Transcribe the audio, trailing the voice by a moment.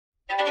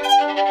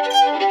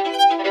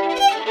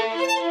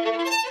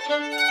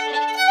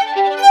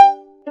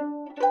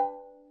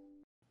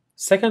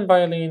Second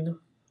violin,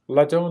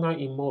 La Donna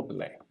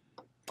Immobile.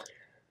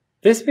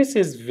 This piece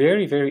is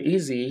very, very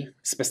easy,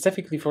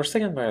 specifically for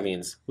second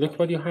violins. Look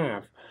what you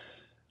have.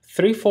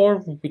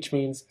 3/4, which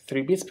means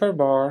 3 beats per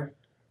bar.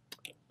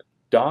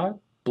 Dot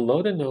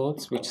below the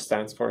notes, which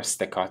stands for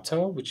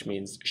staccato, which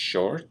means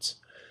short.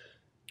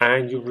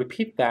 And you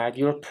repeat that,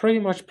 you're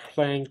pretty much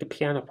playing the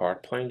piano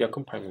part, playing the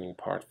accompaniment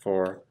part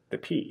for the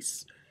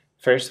piece.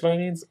 First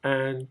violins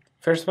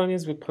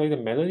would play the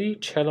melody,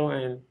 cello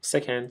and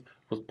second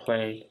would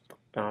play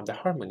the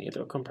harmony,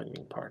 the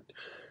accompaniment part.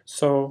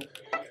 So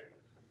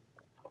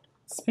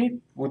speed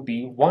would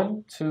be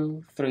 1,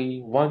 2, 3,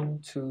 1,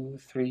 2,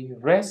 3,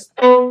 rest,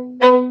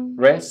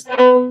 rest,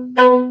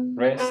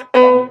 rest,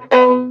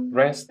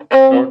 rest,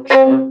 short,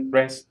 short,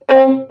 rest.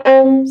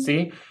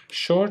 See?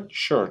 Short,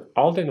 short.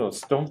 All the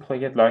notes, don't play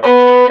it like,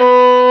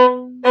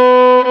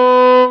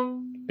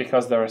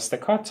 because they're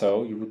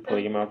staccato, you would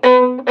play them out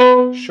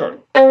short,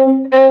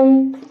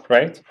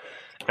 right?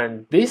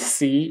 And this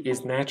C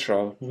is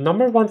natural.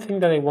 Number one thing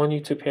that I want you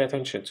to pay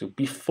attention to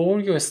before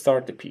you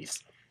start the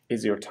piece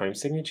is your time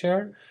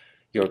signature,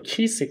 your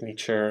key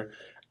signature,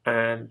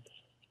 and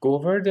go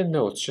over the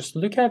notes. Just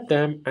look at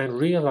them and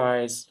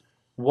realize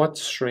what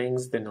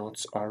strings the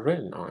notes are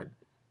written on.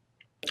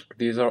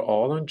 These are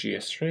all on G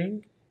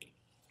string.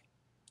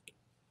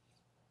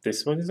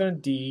 This one is on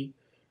D.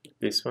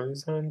 This one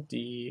is on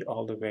D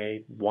all the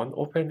way. One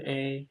open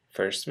A,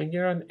 first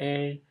finger on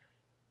A,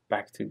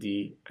 back to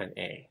D and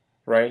A,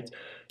 right?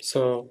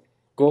 So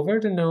go over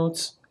the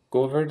notes,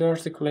 go over the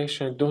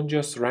articulation. Don't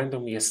just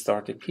randomly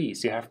start a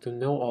piece. You have to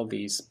know all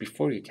these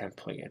before you can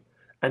play it.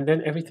 And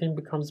then everything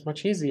becomes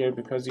much easier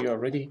because you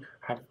already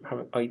have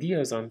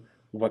ideas on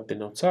what the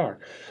notes are.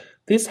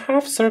 This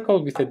half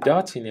circle with a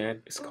dot in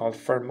it is called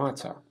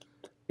fermata.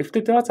 If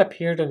the dot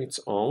appeared on its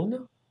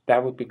own,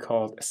 that would be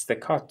called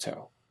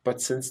staccato. But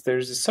since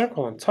there's a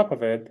circle on top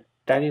of it,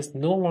 that is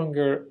no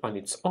longer on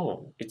its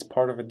own. It's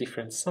part of a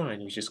different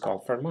sign, which is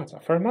called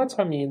fermata.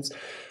 Fermata means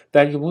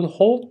that you will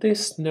hold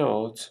this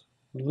note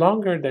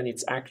longer than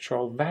its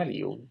actual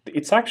value.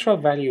 Its actual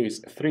value is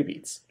 3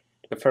 beats.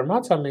 The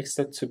fermata makes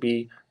it to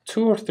be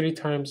 2 or 3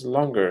 times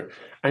longer,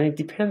 and it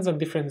depends on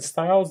different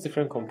styles,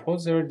 different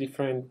composer,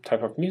 different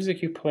type of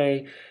music you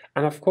play.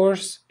 And of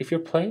course, if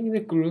you're playing in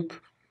a group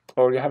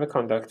or you have a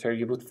conductor,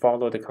 you would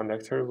follow the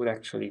conductor, would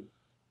actually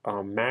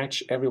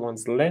match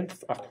everyone's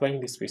length of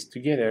playing this piece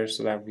together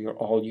so that we are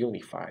all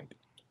unified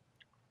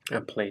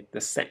and play the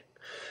same.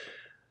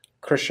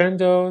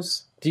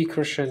 Crescendos,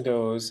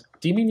 decrescendos.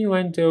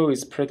 Diminuendo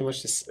is pretty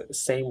much the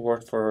same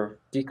word for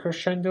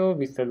decrescendo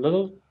with a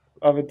little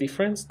of a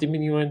difference.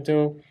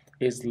 Diminuendo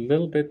is a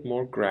little bit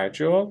more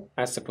gradual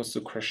as opposed to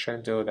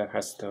crescendo that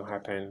has to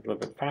happen a little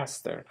bit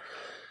faster.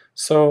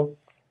 So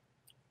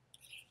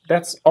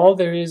that's all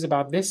there is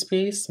about this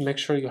piece. Make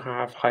sure you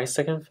have high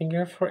second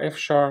finger for F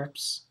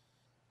sharps,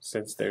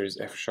 since there is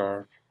F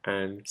sharp,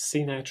 and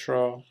C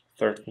natural,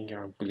 third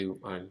finger on blue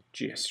on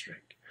G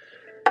string.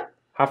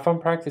 Have fun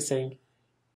practicing.